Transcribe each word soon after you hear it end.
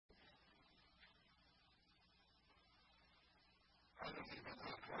and even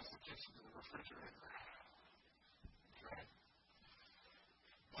across the kitchen to the refrigerator. Okay?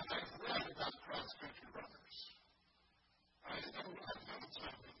 But I've read about cross-country runners. I've known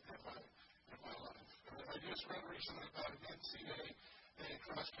some in my life. I just read recently about an NCAA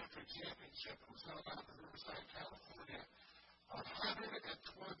cross-country championship that was held out in Riverside, California. 123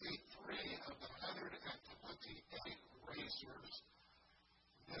 of the 128 racers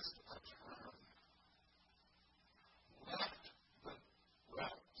missed a turn, left the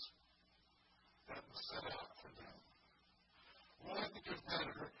route that was set out for them. One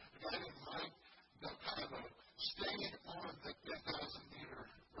competitor, the guy didn't mind, stayed on the 10,000-meter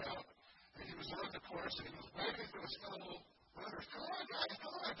route, and he was on the course, and he was waving to his fellow runners, come on, guys,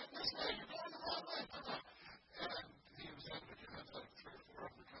 come on, get this way, you're going the wrong way, come on. And he was able to convince like 3 or 4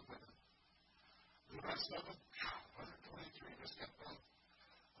 of them to come with him. The rest of them, 123, just kept on.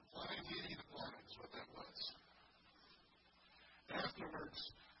 Flying eating the blind is what that was. Afterwards,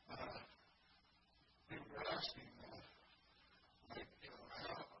 they were asking,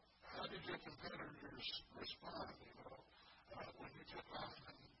 how did your competitors respond, when you took off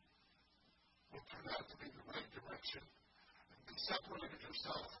and what turned out to be the right direction, and you separated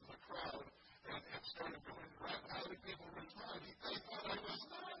yourself from the crowd and started going around? How did people respond? They thought I was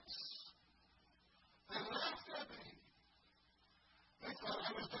nuts. They laughed at me. They thought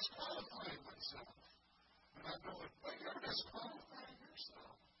I was disqualifying myself. And I'm going, but you're disqualifying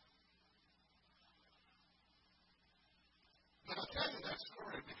yourself. But I'll tell you that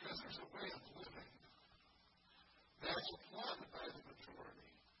story because there's a way of living that's applauded by the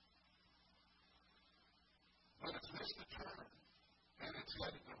majority. But it's missed a turn, and it's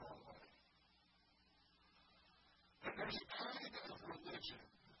headed the wrong way. And there's a kind of religion,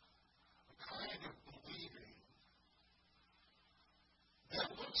 a kind of believing that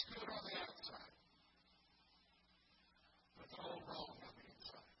looks good on the outside, but it's all wrong on the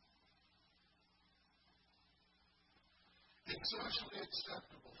inside. It's socially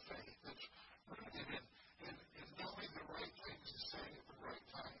acceptable faith that's rooted in knowing the right things to say at the right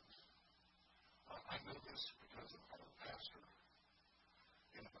times. I know this because I'm a pastor,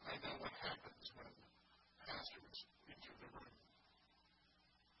 and I know what happens when pastors enter the room.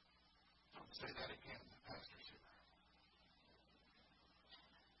 Don't say that again, pastor's here.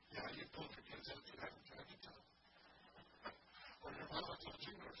 Yeah, you pulled your kids out, you haven't tried to tell. Or your mama told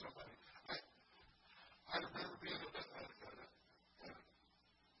you or somebody. I remember being at it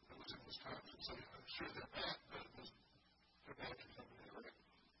was in Wisconsin, so I'm sure they're bad, but they're bad to come in there.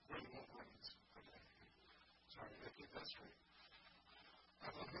 We're the Wolverines. Okay. Sorry, I get that straight.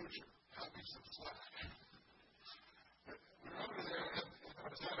 I'm a Hoosier. Cut me some slack. But we were over there, and I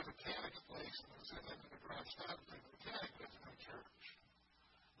was at a mechanic's place, and I was in the garage stop, and the mechanic was in my church.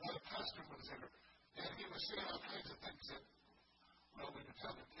 Not a customer was there, and he was saying all kinds of things that, well, we would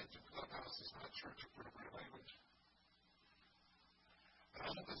tell the kids in Clubhouse is not church-appropriate language. And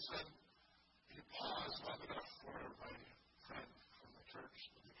all of a sudden, he paused long enough for my friend from the church,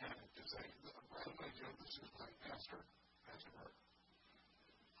 the mechanic, to say, by the way, Joe, this is my pastor, Pastor Mark.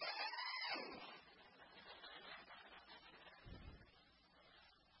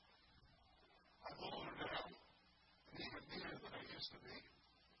 I'm older now, and even neater than I used to be.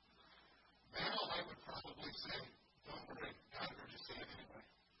 Now I would probably say, don't worry, God heard you say it anyway.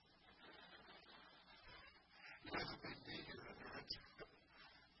 He doesn't make me hear it, right?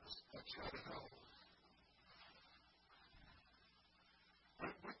 That's right at all.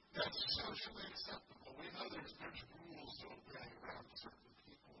 But that's socially acceptable. We know there's rules to obey around certain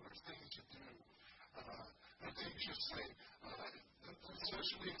people. There's things to do. And things you say. The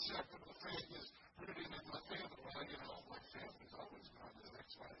socially acceptable faith is rooted in my family. Well, my family's always gone to the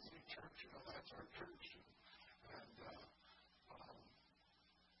XYZ church. That's our church. And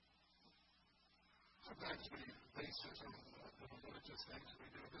sometimes we base it on the religious things we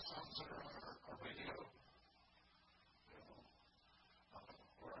do. The songs that are on our radio,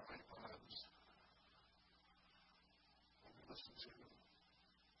 or our iPods, when we listen to them.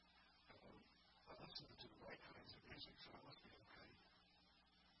 I listen to the right kinds of music, so I must be okay.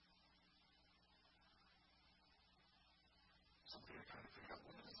 Somebody are trying to figure out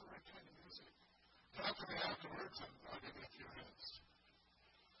what is the right kind of music. Talk to me afterwards, and I'll give you a few hints.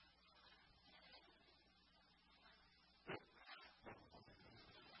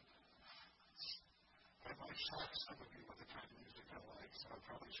 I might shock some of you with the kind of music I like, so I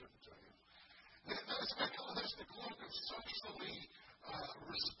probably shouldn't tell you. That's why I call this the cloak of socially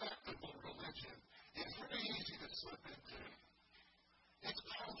respectable religion. It's very easy to slip into. It's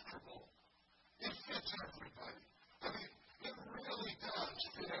comfortable. It fits everybody. I mean, it really does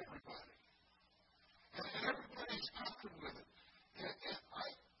fit everybody. And everybody's comfortable with it.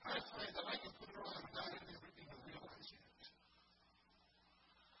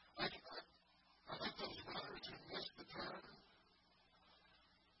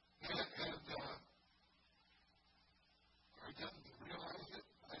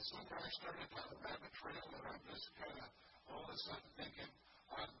 started down a rabbit trail and I'm just kind of all of a sudden thinking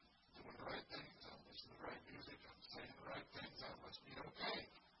I'm doing the right things, I'm listening to the right music, I'm saying the right things, I must be okay.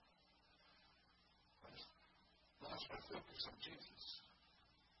 I just lost my focus on Jesus.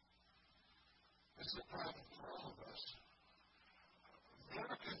 It's a problem for all of us.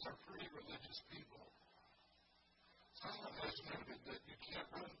 Americans are pretty religious people. Someone has noted that you can't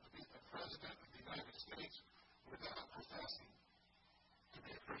run to be the president of the United States without professing to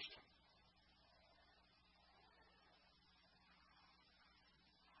be a Christian.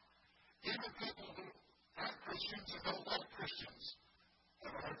 Even people who aren't Christians and don't like Christians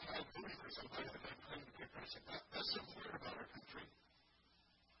have a hard time voting for somebody that doesn't claim to be a Christian. That's something weird about our country.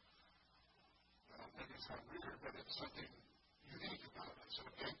 Maybe it's not weird, but it's something unique about us,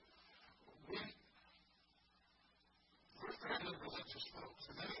 okay? We're fairly religious folks,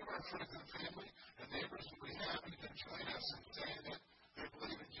 and many of our friends and family and neighbors that we have even join us in saying that they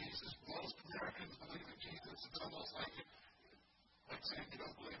believe in Jesus. Most Americans believe in Jesus. It's almost like saying you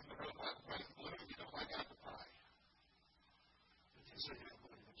don't believe in the red, white, and blue, and you don't like apple pie. If you say you don't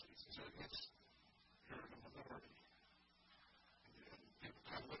believe in Jesus, you're in the minority. And people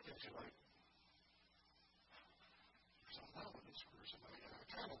kind of look at you like, there's something wrong with this person. I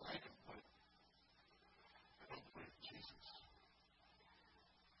kind of like him, but I don't believe in Jesus.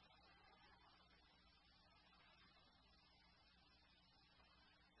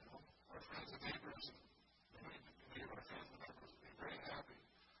 Our friends and neighbors and many of our family members will be very happy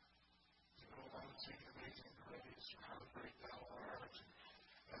to go along and sing Amazing Grace or How Great Thou Art.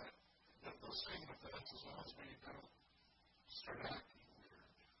 And they'll sing with us as long as we don't start acting weird.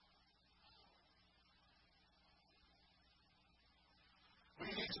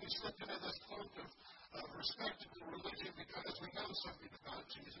 We easily slip into this cloak of respectable religion because we know something about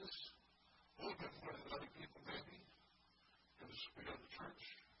Jesus, a little bit more than other people maybe, because we go to church.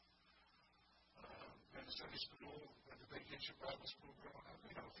 Been to Sunday school, been to vacation Bible school growing up,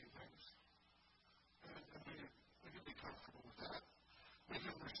 we know a few things. And we can be comfortable with that. We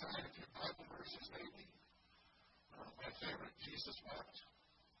can recite a few Bible verses maybe. My favorite, Jesus wept.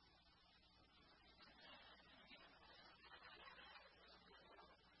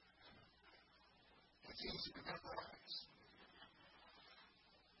 It's easy to memorize.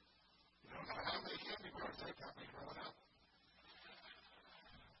 You don't know how many candy bars they got me growing up.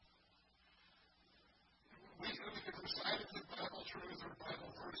 We can recite a few Bible truths or Bible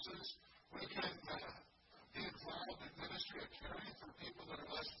verses. We can be involved in ministry of caring for people that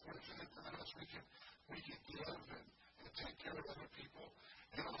are less fortunate than us. We can give and take care of other people.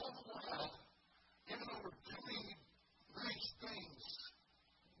 And all the while, even though we're doing nice things,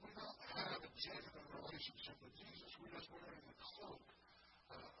 we don't have a genuine relationship with Jesus. We're just wearing the cloak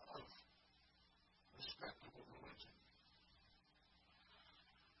of respectable religion.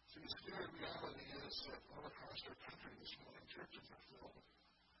 See, the scary reality is that all across our country this morning, churches are filled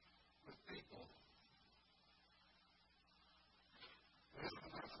with people who have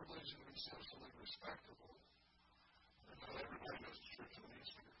enough religion to be socially respectable, and not everybody goes to church on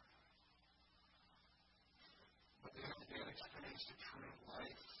Easter. But they haven't yet experienced a true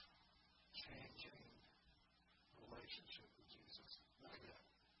life-changing relationship with Jesus. Not yet.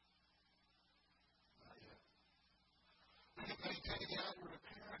 Not yet. We can maintain the outward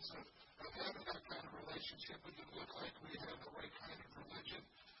appearance of having that kind of relationship. We can look like we have the right kind of religion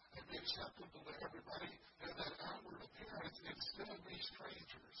and be acceptable to everybody, and that outward appearance and still be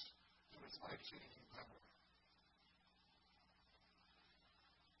strangers to its life-changing power.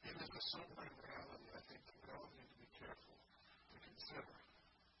 It is a sobering reality, I think, that we all need to be careful to consider.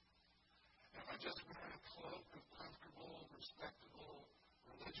 Am I just wearing a cloak of comfortable, respectable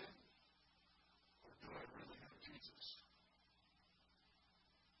religion, or do I really know Jesus?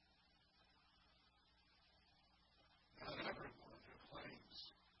 Not everyone who claims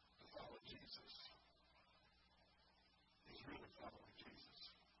to follow Jesus is really following Jesus.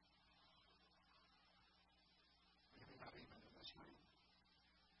 Maybe not even in this room.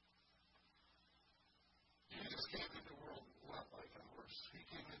 Jesus came into the world a lot like ours. He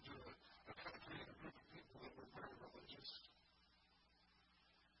came into a country and a group of people that were very religious.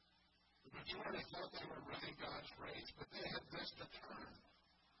 The majority thought they were running God's race, but they had missed a turn.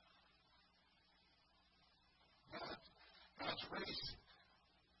 God's race,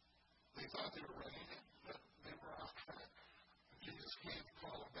 they thought they were running it, but they were off track. And Jesus came to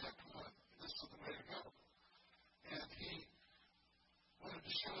call them back, come on, this is the way to go. And he wanted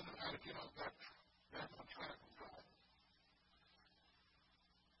to show them how to get back on track with God.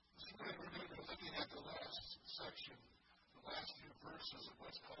 This morning we're going to be looking at the last section, the last few verses of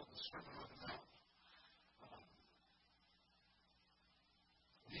what's called the Sermon on the Mount.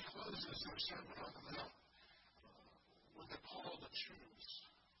 He closed Moses, their Sermon on the Mount, with the call to choose,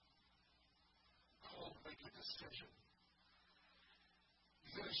 call to make a decision.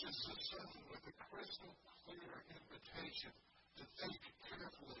 He finishes the sermon with a crystal clear invitation to think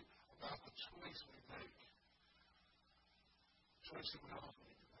carefully about the choice we make. Choice that we all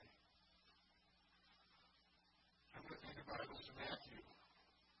need to make. I'm going to take the Bible to Matthew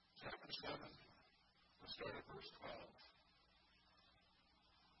chapter 7. Let's start at verse 12.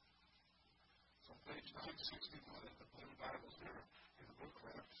 It's on page 961 of the Blue Bibles there in the book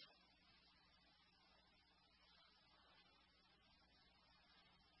racks.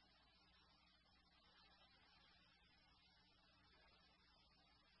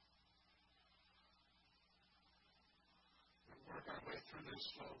 We'll work our way through this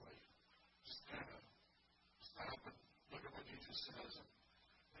slowly. Just kind of stop and look at what Jesus says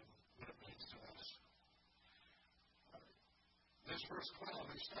and what it means to us. This verse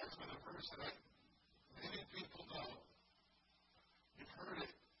 12, he starts with a verse that many people know. You've heard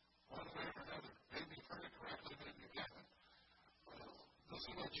it one way or another. Maybe you've heard it correctly, maybe you haven't.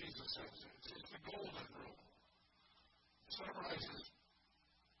 Listen to what Jesus says. It's the golden rule. It summarizes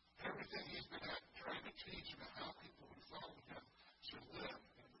everything he's been trying to teach about how people who follow him should live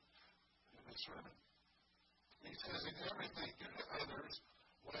in the sermon. He says, in everything, do to others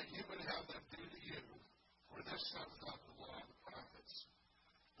what you would have them do to you, for this sums up the law and the prophets.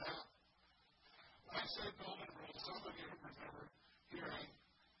 Now, when I say golden rule, some of you remember hearing,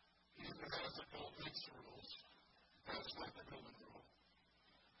 he that has the gold makes the rules. That's not the golden rule.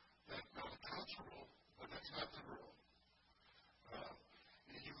 That's not a count's rule, but that's not the rule.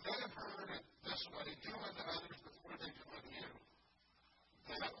 You may have heard it this way, do unto others before they do unto you.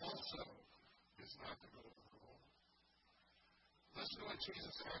 That also is not the golden rule. Listen to what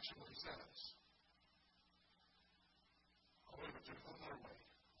Jesus actually says. Oh, wait, but there's one more way.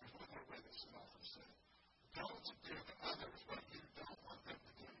 There's one more way that's often said. Don't do to others what you don't want them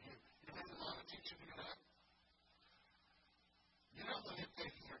to do to you. You remember the law of teaching you that? You don't want him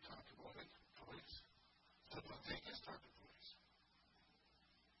taking your time to police. So don't take his time to police.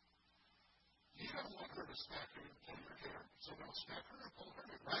 You don't want her to smack you and pull your hair, so don't smack her and pull her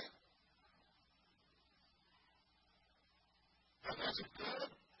hair, right? Now, that's a good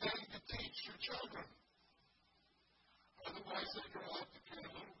thing to teach your children. Otherwise, they grow up to carry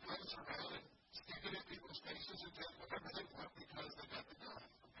little guns around and stick it in people's faces and get whatever they want because they got the gun.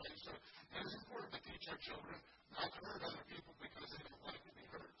 Okay, so it is important to teach our children not to hurt other people because they don't like to be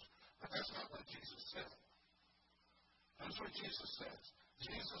hurt. But that's not what Jesus said. That's what Jesus says.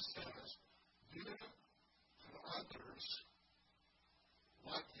 Jesus says, do to others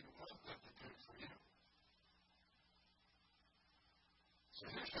what you want them to do for you. So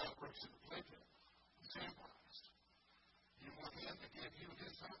here's how it works in the playground. Examplized. You want him to give you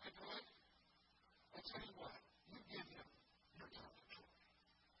his time to joy? I'll tell you what. You give him your time to joy.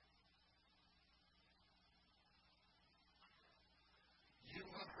 You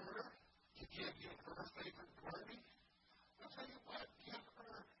want her to give you her favorite Barbie? I'll tell you what. Give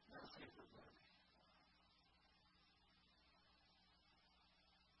her your favorite Barbie.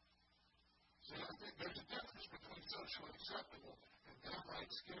 See, I think there's a difference between socially acceptable and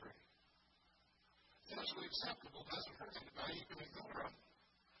downright scary. Socially acceptable doesn't hurt anybody. You can ignore them.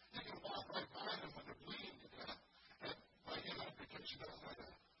 You can walk right by them when they're bleeding to death. Because you don't want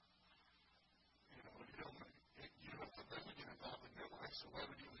to, you don't want them to get involved in your life, so why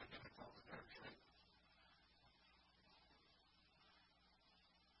would you want to get involved in theirs, right?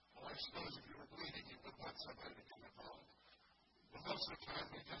 Well, I suppose if you were bleeding, you would want somebody to get involved. But most of the time,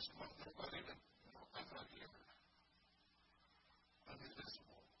 we just want nobody to, I'm not here. I'm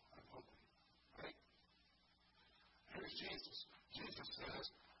invisible. I'm holy. Right? Here's Jesus. Jesus says,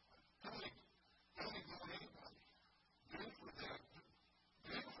 don't ignore anybody. Do for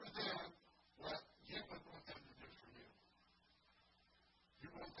them what you would want them to do for you. You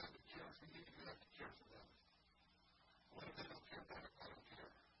want them to care for you, you have to care for them. What if they don't care back? I don't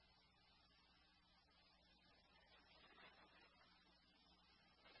care.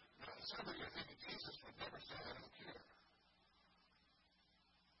 Now, some of you are thinking Jesus would never say, I don't care.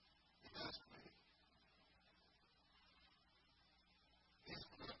 He does to me. He's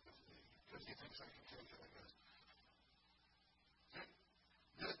put up with me because he thinks I can take it, I guess.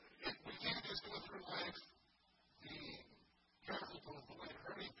 We can't just go through life being careful to avoid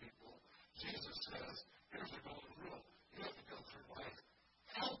hurting people. Jesus says, here's the golden rule. You have to go through life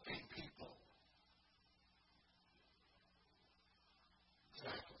helping people.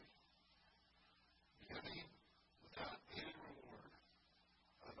 Exactly. Giving without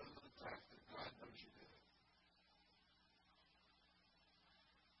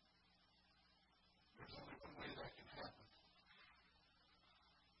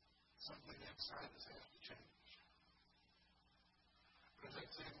Something inside us has to change. But as I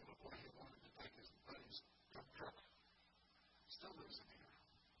said, the boy he wanted to take his buddy's dump truck still lives in here.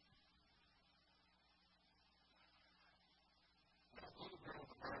 Now, the little girl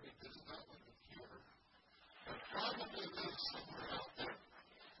with the Barbie does not live in here, but probably lives somewhere out there.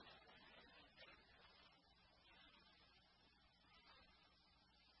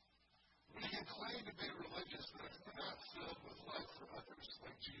 We can claim to be religious, but if we're not filled with love for others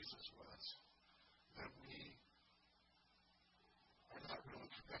like Jesus was, then we are not really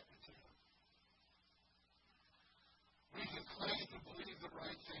connected to Him. We can claim to believe the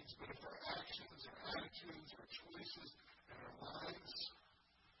right things, but if our actions, our attitudes, our choices, and our lives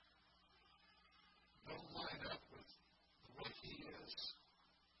don't line up with the way He is,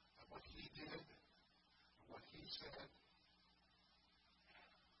 and what He did, and what He said,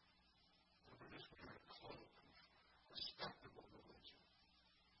 then we're just wearing a cloak of respectable religion.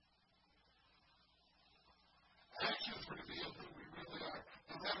 Actions reveal who we really are.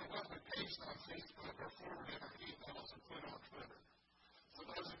 No matter what we paste on Facebook or forward in our emails or put on Twitter. For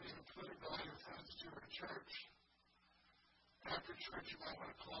those of you who Twitter all your friends to your church, after church you might want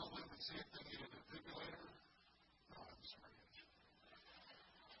to call them and see if they need a defibrillator. No, I'm sorry.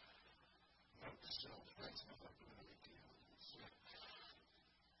 Note to self, thanks for not doing a big deal.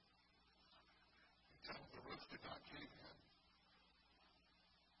 Tell them the roof did not cave in.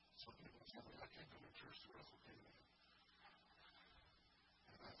 Some people tell me I can't go to church, the roof will cave in.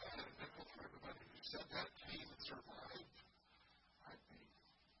 And if I had a nickel for everybody who said that came and survived, I'd be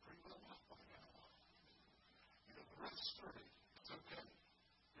pretty well off by now. You know, the roof's sturdy. It's okay.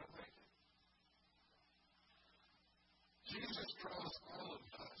 You'll make it. Jesus draws all of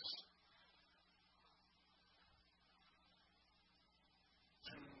us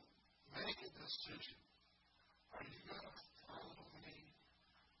to make a decision. Are you going to follow me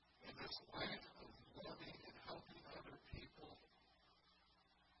in this life of loving and helping other people?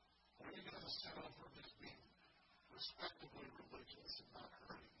 Or are you going to settle for just being respectably religious and not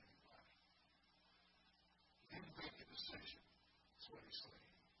hurting anybody? You make a decision. That's what he's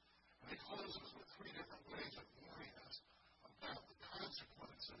saying. And he closes with three different ways of warning us about the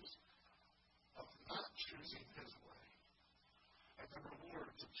consequences of not choosing his way and the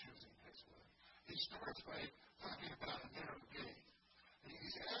rewards of choosing his way. He starts by talking about a narrow gate.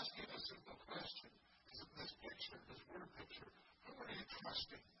 He's asking a simple question. This picture, this word picture, who are you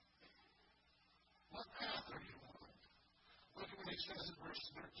trusting? What path are you on? Look at what he says in verse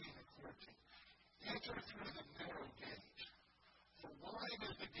 13 and 14. Enter through the narrow gate. For wide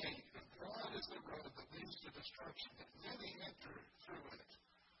is the gate, and broad is the road that leads to destruction, and many enter through it.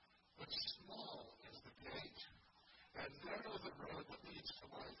 But small is the gate, and narrow the road that leads to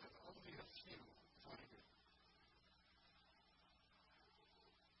life, and only a few find it.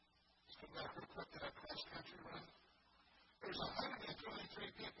 Let's come back real quick to that cross-country run. There's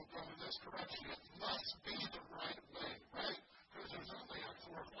 123 people going this direction. It must be the right way, right? Because there's only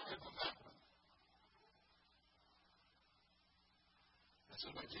 4 or 5 on that one. This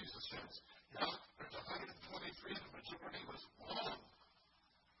is what Jesus says. Yeah, there's 123. The majority was wrong.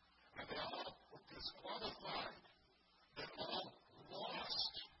 And they all were disqualified. They all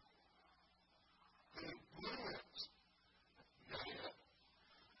lost. They blew it. You got it?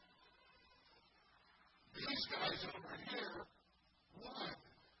 These guys over here won.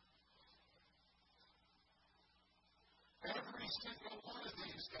 Every single one of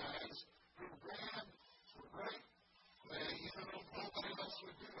these guys who ran the right way, even though nobody else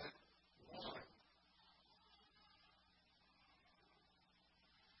would do it, won.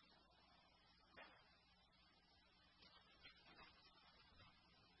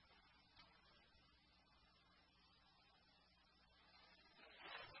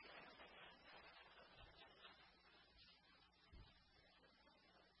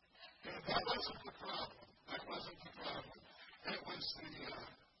 And that wasn't the problem. That wasn't the problem. It was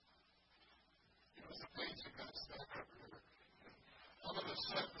the things that got stuck up here. All of a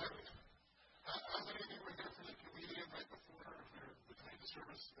sudden, how many of you were here for the comedian right before, or between the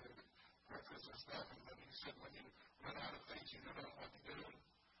service, breakfast and stuff, and then he said when you run out of things you don't know what to do,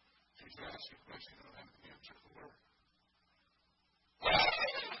 Jesus asked you a question you don't have the answer for.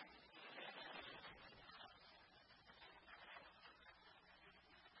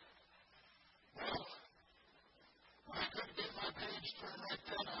 Well, I couldn't get my page turned right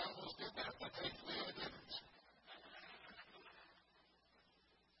then. I almost did that, but thankfully I didn't.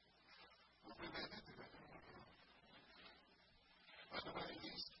 Well, maybe I did do that. By the way,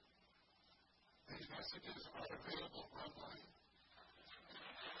 these messages are available online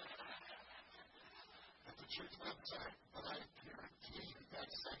at the church website, but I guarantee you that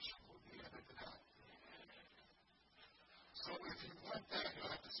section will be edited out. So if you want that,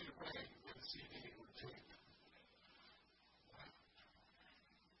 you'll have to see Ray with a CD or tape.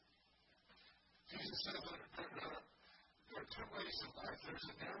 Jesus said there are two ways in life. There's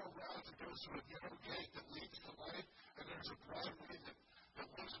a narrow route that goes through a narrow gate that leads to life, and there's a broad way that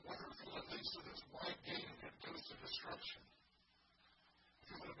looks wonderful that leads to this wide gate that goes to destruction. If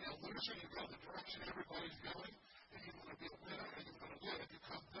you want to be a loser, you go the direction everybody's going. If you want to be a winner and you want to win, you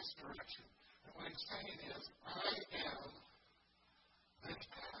come this direction. And what he's saying is, I am this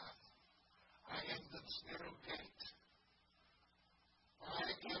path. I am this narrow gate. I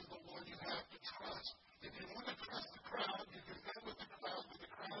am the one you have to trust. If you want to trust the crowd, you can go with the crowd, but the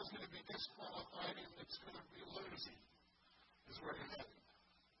crowd is going to be disqualified and it's going to be losing, is where you're headed.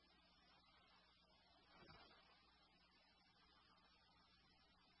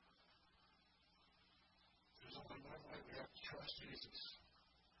 There's only one way we have to trust Jesus.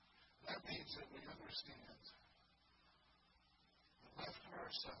 That means that we understand that left to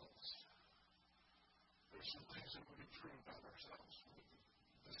ourselves, there's some things that would be true about ourselves.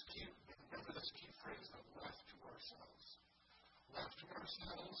 Remember this key phrase of left to ourselves. Left to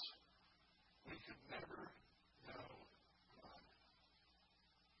ourselves, we could never know God.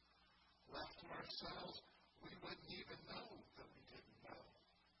 Left to ourselves, we wouldn't even know that we didn't know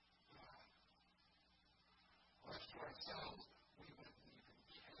God. Left to ourselves, we wouldn't even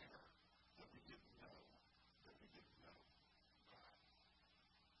care that we didn't know God.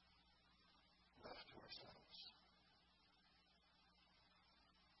 Left to ourselves.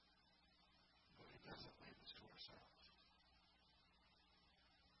 But He doesn't leave us to ourselves.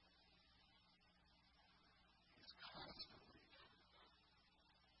 He's constantly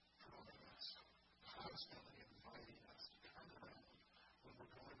drawing us, constantly inviting us to turn around when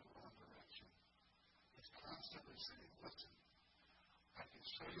we're going the wrong direction. He's constantly saying, listen, I can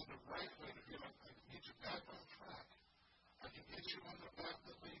show you the right way to get on. I can get you back on track. I can get you on the path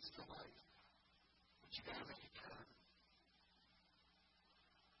that leads to life. But you got to make a turn.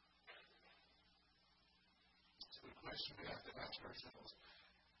 So the question we have to ask ourselves,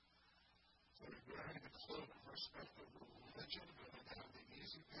 are you wearing the cloak of respectable religion, going down the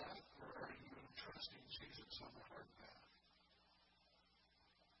easy path, or are you trusting Jesus on the hard path?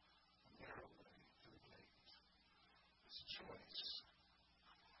 The narrow way to the gate. It's a choice.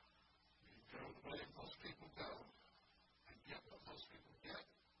 You go the way most people go and get what most people get,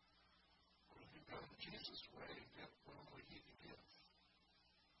 or you go Jesus' way and get what only He can give.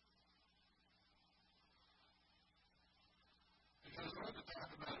 Because we're going to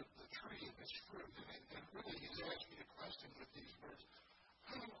talk about the tree and its fruit, and really He's asking a question with these words.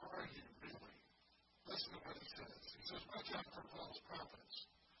 Who are you really? Listen to what He says. He says, watch out for false prophets.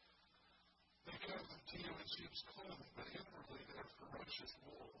 They come to you in sheep's clothing, but inwardly they are ferocious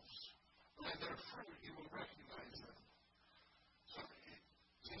wolves. By their fruit you will recognize them. So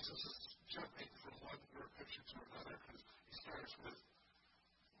Jesus is jumping from one word picture to another because He starts with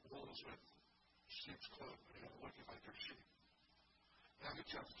wolves with sheep's clothing, looking like they're sheep. Now He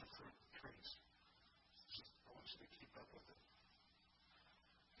jumps to fruit and trees. I want you to keep up with it.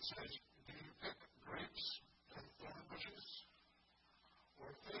 He says, do you pick grapes from thorn bushes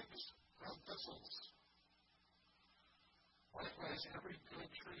or figs from thistles? Likewise, every good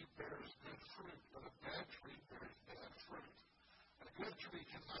tree bears good fruit, but a bad tree bears bad fruit. A good tree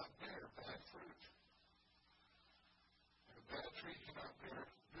cannot bear bad fruit. And a bad tree cannot bear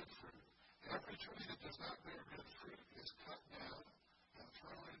good fruit. Every tree that does not bear good fruit is cut down and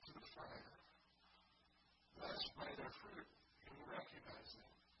thrown into the fire. Thus, by their fruit, you will recognize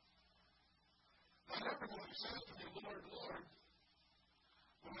them. Not everyone who says to me, Lord, Lord,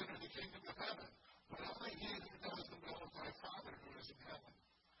 will enter the kingdom of heaven, but only he who does the will of my Father who is in heaven.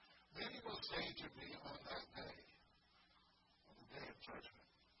 Then He will say to me on that day, on the day of judgment,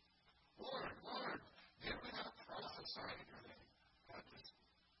 Lord, Lord, did we not prophesy in your name? Not just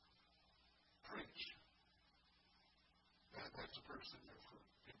preach. That's a person there for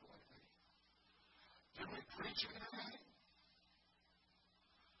people like me. Did we preach in your name?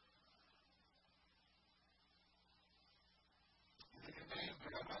 In your name,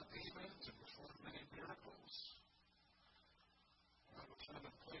 drive out demons and perform many miracles. I will tell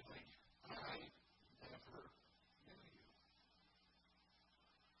them plainly, I never knew you.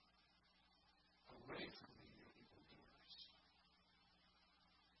 Away from me, you evildoers.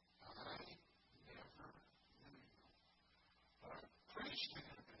 I never knew you. But I preached in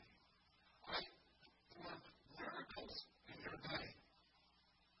your name. I performed miracles in your name.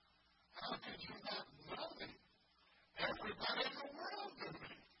 How could you not know me? Everybody in the world knew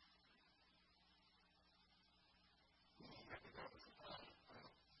me.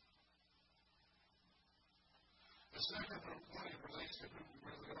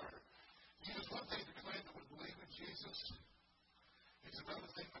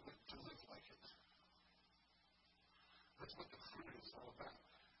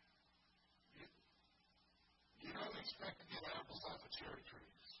 cherry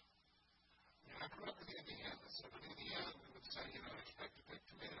trees. I grew up in Indiana, so in Indiana we would say, expect to pick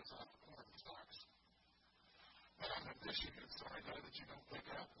tomatoes off the corn stalks. But I'm in Michigan, so I know that you don't pick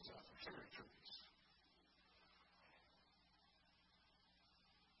apples off of cherry trees.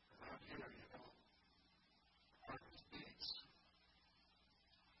 Around here, harvest beets.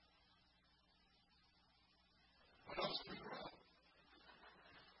 What else do we grow?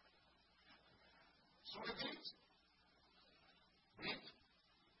 Soybeans? Wheat?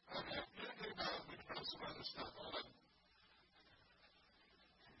 Okay, we grow some other stuff.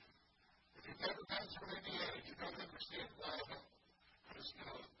 If you've never been to Indiana, you don't understand why. Because,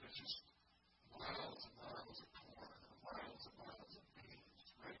 there's just miles and miles of corn, and miles of beans,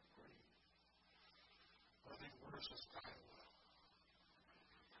 red, green. I think worse is Iowa.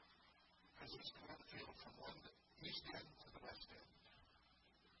 Because it's cornfield from one east end to the west end.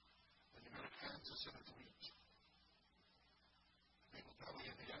 And you go to Kansas and it's wheat. People tell me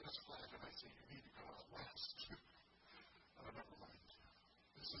Indiana's flat, and I say, you need to go out west. Never mind.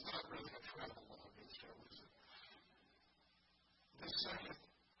 This is not really a travel log, show, is it?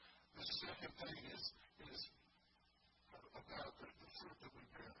 The second thing is about the fruit that we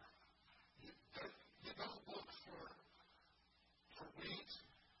bear. You don't look for wheat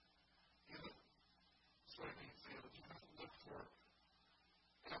in a soybean field. You don't look for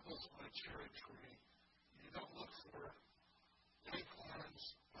apples on a cherry tree. You don't look for acorns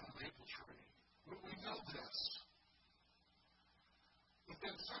on a maple tree. We know this. But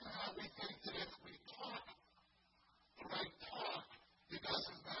then somehow we think that if we talk the right talk, it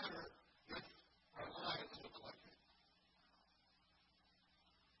doesn't matter if our lives look like it.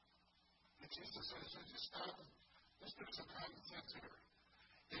 And Jesus says, so just stop and just put some common sense here.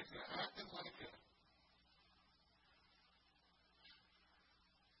 If you're acting like it,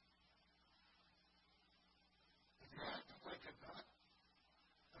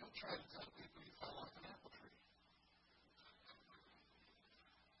 don't try to tell people you fell off an apple tree.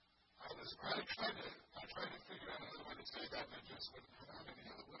 I tried to figure out another way to say that, and it just wouldn't come out any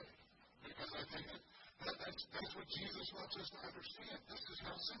other way. Because I think that's what Jesus wants us to understand. This is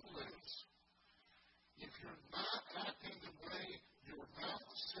how simple it is. If you're not acting the way your mouth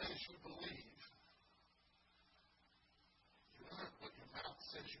says you believe, you aren't what your mouth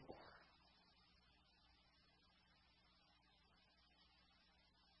says you are.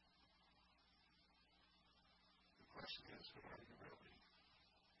 The question is, who are you really?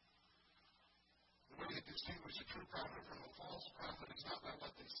 The way to distinguish a true prophet from a false prophet is not by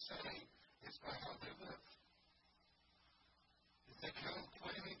what they say, it's by how they live. If they come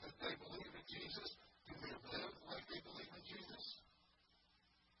claiming that they believe in Jesus, do they live like they believe in Jesus?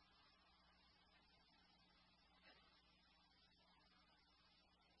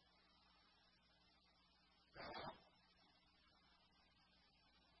 Now,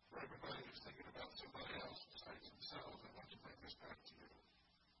 for everybody who's thinking about somebody else besides themselves, I want to bring this back to you.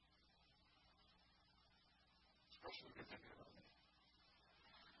 Especially if you're thinking about me.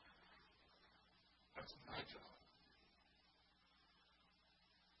 That's my job.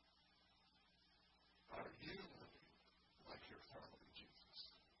 Are you living like you're following Jesus?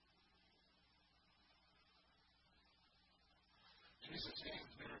 Jesus came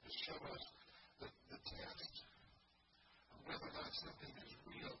here to show us that the test of whether or not something is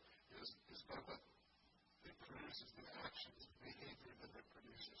real is by what it produces, the actions, the behavior that it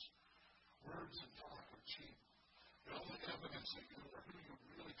produces. Words and talk are cheap. The only evidence that you are who you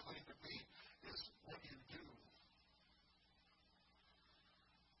really claim to be is what you do.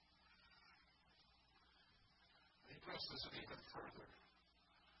 He presses it even further.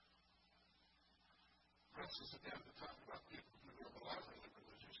 Presses it down to talk about people who are really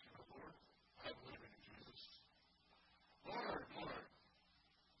religious. Lord, I believe in Jesus. Lord, Lord.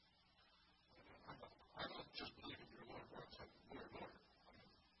 I don't just believe in your Lord once. I'm Lord, Lord.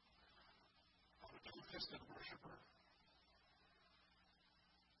 I'm a two-fisted worshiper.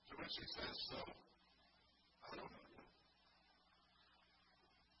 To which he says, so, I don't know you.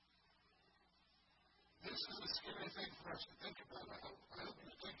 This is a scary thing for us to think about. I hope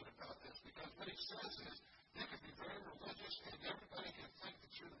you're thinking about this, because what he says is, you can be very religious, and everybody can think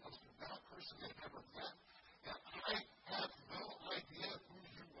that you're the most devout person they've ever met, and I have no idea who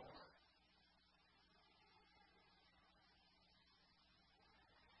you are.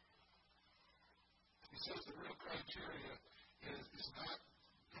 He says the real criteria is not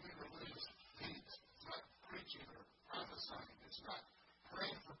doing religious deeds. It's not preaching or prophesying. It's not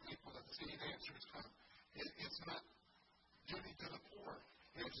praying for people and seeing answers come. It's not giving to the poor.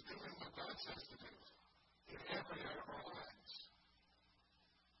 It's doing what God says to do in every area of our lives.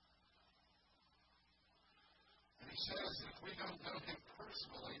 And he says if we don't know him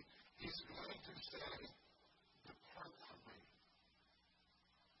personally, he's going to say, depart from me.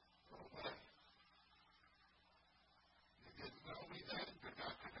 Go away. You didn't know me then, you're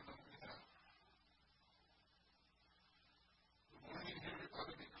not going to know me now. The warning here ought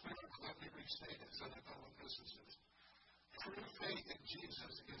to be clear, but let me restate it so that no one misses it. True faith in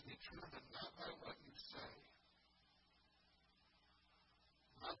Jesus is determined not by what you say,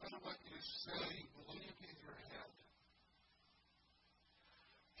 not by what you say, believe in your head.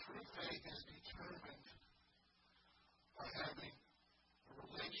 True faith is determined by having a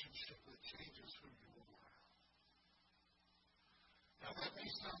relationship that changes who you are. Now, that may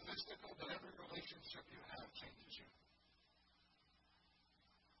sound mystical, but every relationship you have changes you.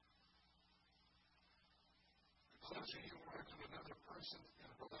 The closer you are to another person in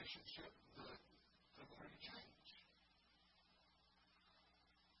a relationship, the more you change.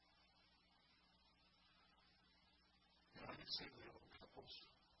 You know, you see the old couples,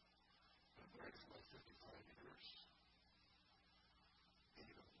 been married for like 55 years. They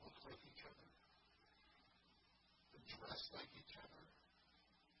even look like each other. They dress like each other.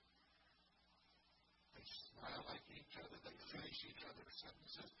 They smile like each other. They finish each other's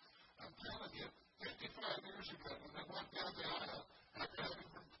sentences. I'm telling you, 55 years ago, when they walked down the aisle, after having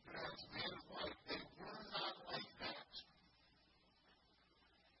been pronounced man and wife, they were not like that.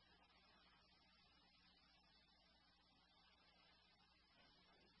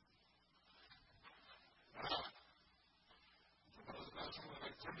 For those of us who are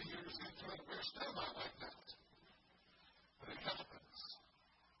like 30 years into it, we're still not like that. But it happens.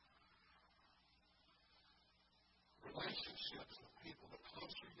 Relationships with people, the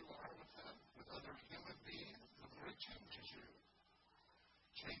closer you are with them, with other human beings, the more it changes you.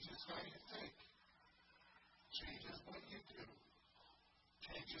 Changes how you think. Changes what you do.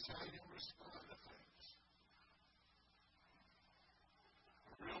 Changes how you respond to things.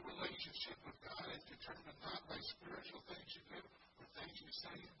 A real relationship with God is determined not by spiritual things you do or things you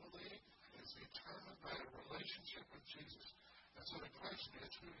say you believe. It's determined by a relationship with Jesus. And so the question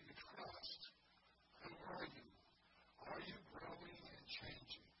is, who do you trust? Who are you? Are you growing and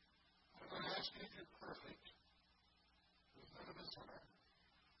changing? I'm not asking if you're perfect, because none of us are.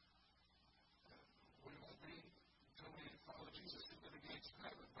 We won't be until we follow Jesus into the gates of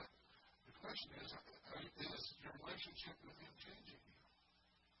heaven. But the question is your relationship with him changing you?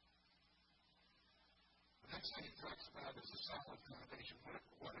 The next thing he talks about is a solid foundation.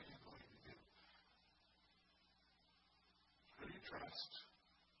 What are you going to do? Who do you trust?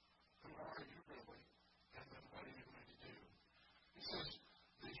 Who are you really? And then what are you going to do? He says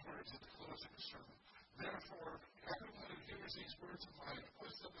these words at the close of the sermon. Therefore, everyone who hears these words of mine and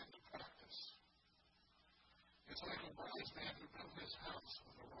puts them into practice. It's like a wise man who built his house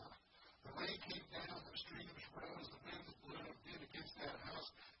on the rock. The rain came down, the streams rose, the winds blew and beat against that house,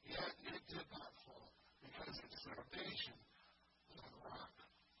 yet it did not fall, because its foundation was on the rock.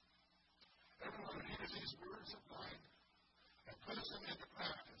 Everyone who hears these words of mine and puts them into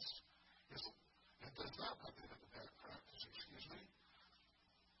practice and does not put them into practice,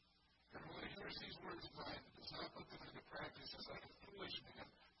 everyone who hears these words of mine and does not put them into practice is like a foolish man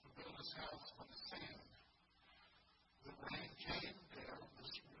who built his house on the sand. The rain came down, the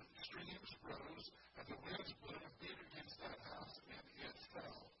streams rose, and the winds blew and beat against that house, and it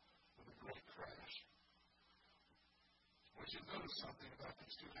fell with a great crash. Once you notice something about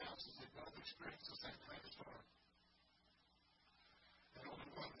these two houses, they both experience the same kind of storm. And only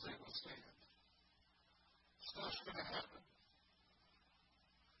one is able to stand. Stuff's going to happen.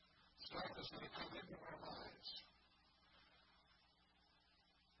 Stuff is going to come into our lives.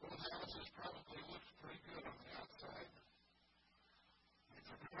 Both houses probably looked pretty good on the outside.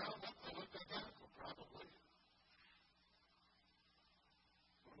 From the ground up, they looked identical, probably.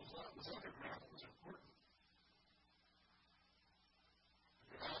 What was underground was important.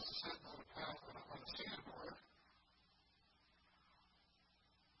 If your house is sitting on a sandbar,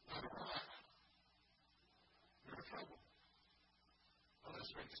 not a rock, you're in trouble. Well,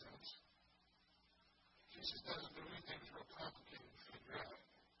 this makes sense. Jesus doesn't do anything that's real complicated to figure out.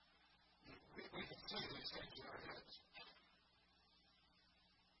 We can see these things in our heads.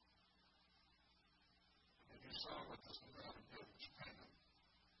 And you saw what this mountain did in Japan.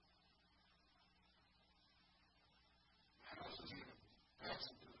 Houses even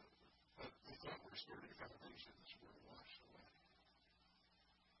passing through it. But they thought were sturdy foundations were washed away.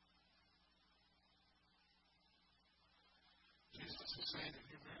 Jesus is saying, if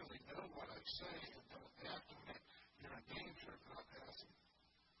you merely know what I say and don't act on it, you're in danger of not passing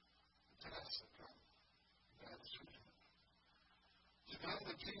the tests that come. That's judgment. See, know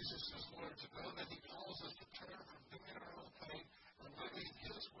that Jesus is Lord, to know that He calls us to turn from doing our own thing and living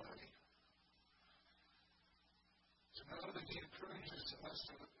His way, to know that He encourages us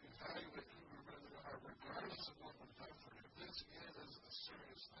to evaluate who we really are, regardless of what we've done for Him. This is a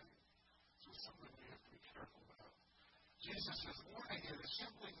serious thing. So it's something we have to be careful about. Jesus is warning you that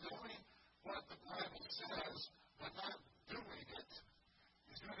simply knowing what the Bible says, but not doing it,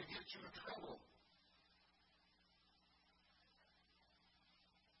 is going to get you in trouble.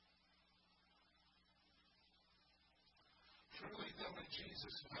 Truly knowing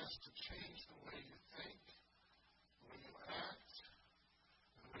Jesus has to change the way you think, the way you act,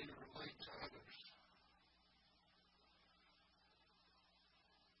 and the way you relate to others.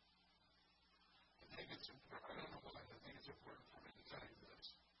 I think it's important. I don't know why. I think it's important for me to tell you this.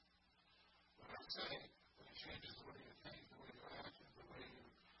 When I say that it changes the way you think, the way you act, and the way you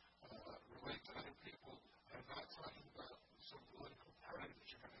relate to other people, I'm not talking about some political party that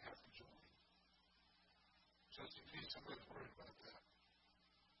you're going to have to join. Just in case somebody's worried about that.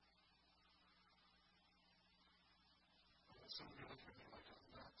 Some of you look at me like I'm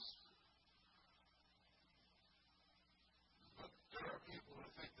nuts. But there are people who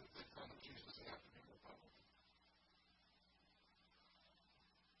think that if they follow Jesus, they have to be Republican.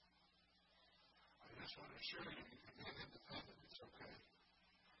 I just want to assure you, you can be an independent. It's okay.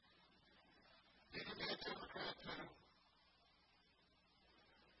 You can be a Democrat, too.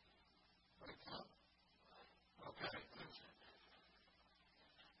 Right, Tom? Okay.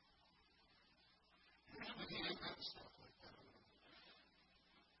 Usually he ain't got stuff like that.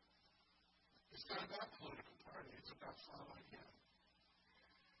 It's not about political party. It's about following Him.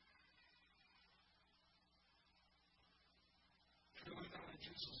 Truly knowing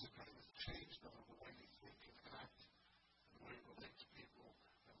Jesus is going to change the way you think and act, and the way you relate to people,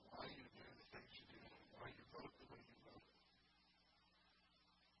 and why you do the things you do, and why you vote the way you vote.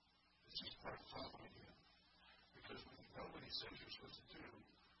 This is part of following Him. Because when you know what He says you're supposed to do,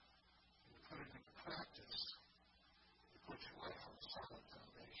 and you put it into practice, you put your life on a solid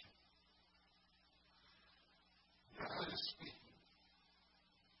foundation. God is speaking.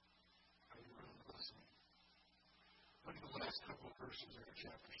 Are you really listening? Look at the last couple of verses there in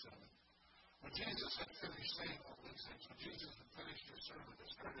chapter 7. When Jesus had finished saying all these things, when Jesus had finished His sermon, it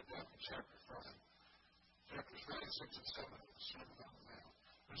started down in chapter 5. Chapters 5, 6, and 7 of the Sermon on the Mount.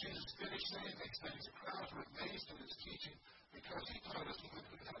 When Jesus finished saying these things, the crowds were amazed at His teaching because He taught as one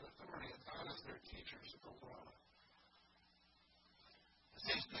who had authority and not as their teachers of the law. As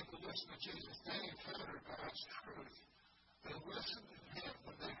these people listened to Jesus, they encountered God's truth. They listened to Him.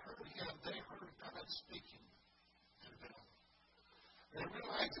 When they heard Him, they heard God speaking to them. They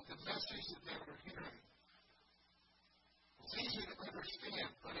realized that the message that they were hearing was easy to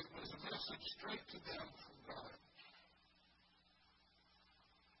understand, but it was a message straight to them from God.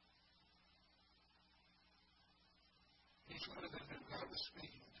 Each one of them knew God was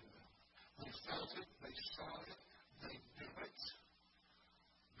speaking to them. They felt it, they saw it, they knew it.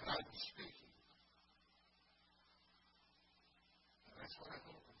 God was speaking. And that's what I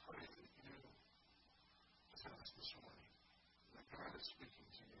hope and pray that you sense this morning. That God is speaking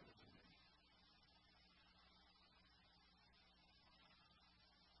to you and to me.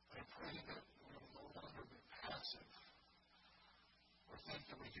 I pray that we will no longer be passive or think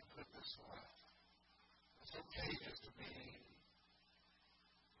that we can put this off. It's okay just to be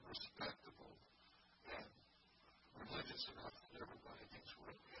respectable and religious enough that everybody thinks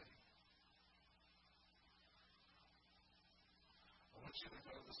we're okay. I want you to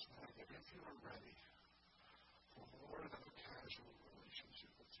know this morning that if you are ready for more than a casual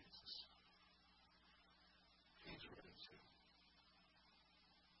relationship with Jesus, He's ready to.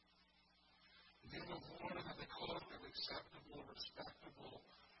 You want more than the cloak of acceptable, respectable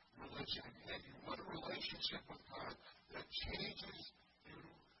religion, and you want a relationship with God that changes you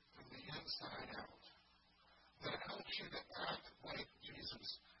from the inside out, that helps you to act like Jesus,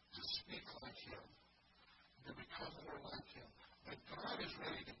 to speak like Him, to become more like Him. But God is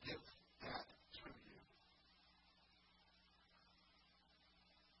ready to give that to you.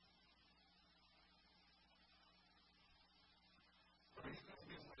 But are you going to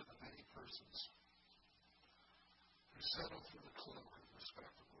be one of the many persons who settle for the cloak of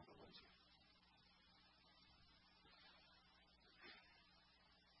respectable religion?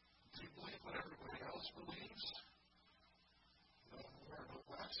 Do you believe what everybody else believes? No more, no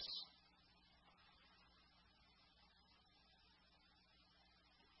less.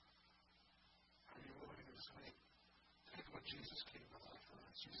 Are you willing to say, take what Jesus came to offer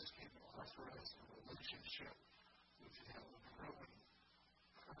us? Jesus came to offer us a relationship with Him, a growing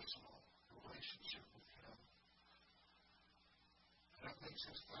personal relationship with Him. And I'm makes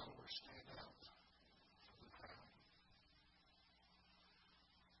his followers stand out from the crowd.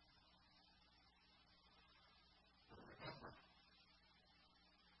 But remember,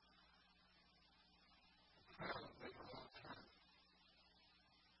 the crowd made a wrong turn,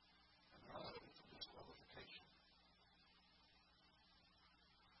 and all of it for disqualification.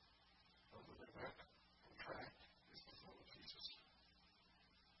 But when they're back on track, is to follow Jesus.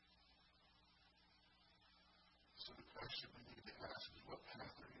 So the question we need to ask is, what path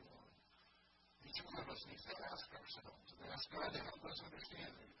are you on? Each one of us needs to ask ourselves and ask God to help us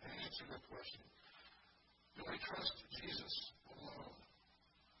understand and answer that question. Do I trust Jesus alone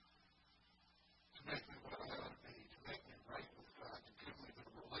to make me what I ought to be, to make me right with God, to give me the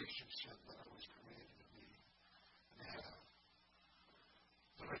relationship that I was created to be and have?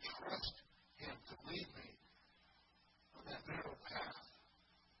 Do I trust Him to lead me on that narrow path,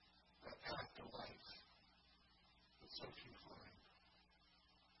 that path to life that so few find?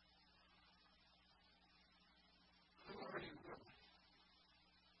 Who are you really?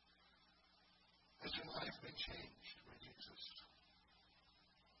 Has your life been changed by Jesus?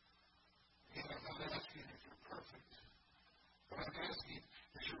 Again, I'm not asking if you're perfect, but I'm asking,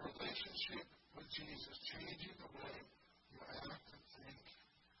 is your relationship with Jesus changing the way you act and think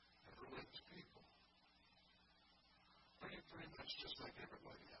and relate to people? Or are you pretty much just like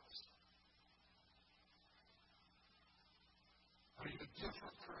everybody else? Are you a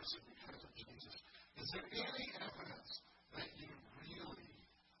different person because of Jesus? Is there any evidence that you really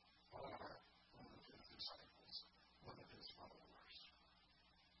are one of His disciples, one of His followers?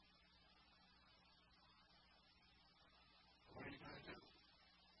 What are you going to do?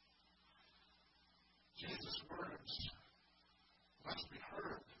 Jesus' words must be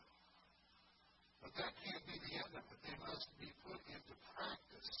heard, but that can't be the end of it. They must be put into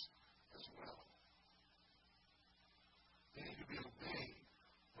practice as well. They need to be obeyed,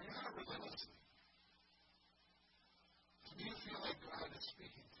 but not relentlessly. Do you feel like God is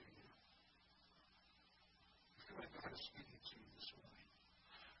speaking to you? I feel like God is speaking to you this morning.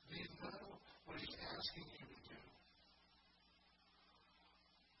 Do you know what He's asking you to do?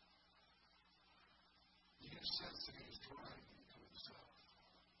 Do you sense that He's drawing you to Himself,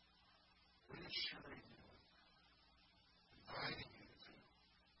 reassuring you, inviting you to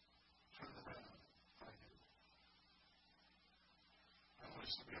turn around and find Him? I want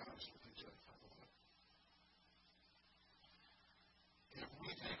us to be honest with each other for a moment. If we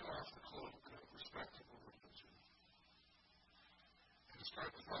take off the cloak of respectable religion and start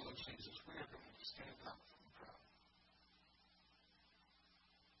to follow Jesus, we are going to stand out from the crowd.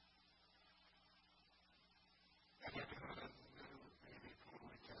 And they're going to maybe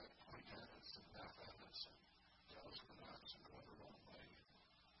point at us and laugh at us and tell us we're nuts and going the wrong way.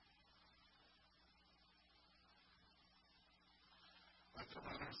 Like the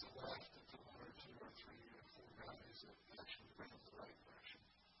runners that left into one or two or three or four guys that actually ran in the right direction.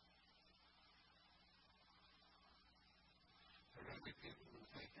 There are going to be people who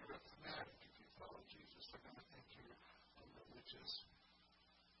think you're a fanatic if you follow Jesus. They're going to think you're a religious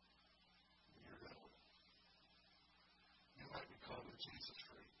weirdo. You might be called a Jesus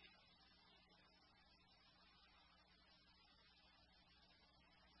freak.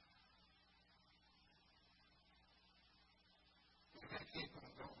 You're going to keep them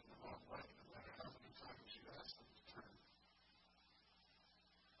going the wrong way no matter how many times you ask them to turn.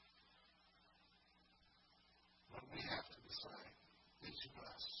 But we have to decide. Each of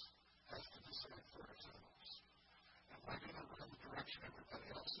us has to decide for ourselves. Am I going to run the direction everybody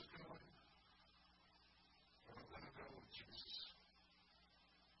else is going? Or am I going to go with Jesus?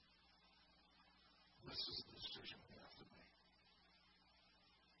 This is the decision we have to make.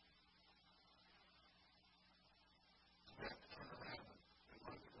 We have to turn around and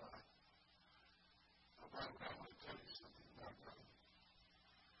run to God. Now, I want to tell you something about God.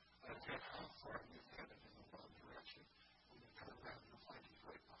 I don't care how far you've headed in the wrong direction. When you turn around, you'll find He's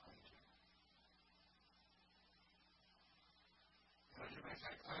right behind you. You may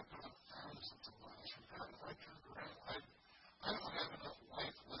think, I've gone thousands of miles from God. If I turned around, I don't have enough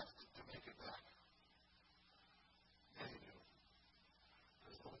life left to make it back. Yeah, you do.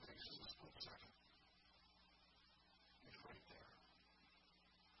 Because all it takes is a split second. He's right there.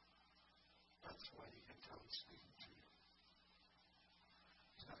 That's why you can tell He's speaking to you.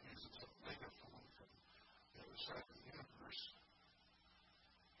 He's not using some megaphone from the other side of the universe.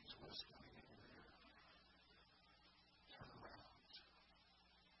 He's whispering in your ear. Turn around.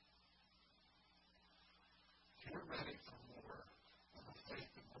 If you're ready for more of the faith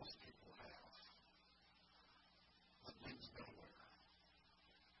that most people have, that leads nowhere.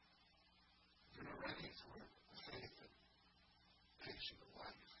 If you're ready for the faith that takes you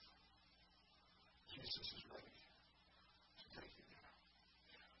Jesus is ready.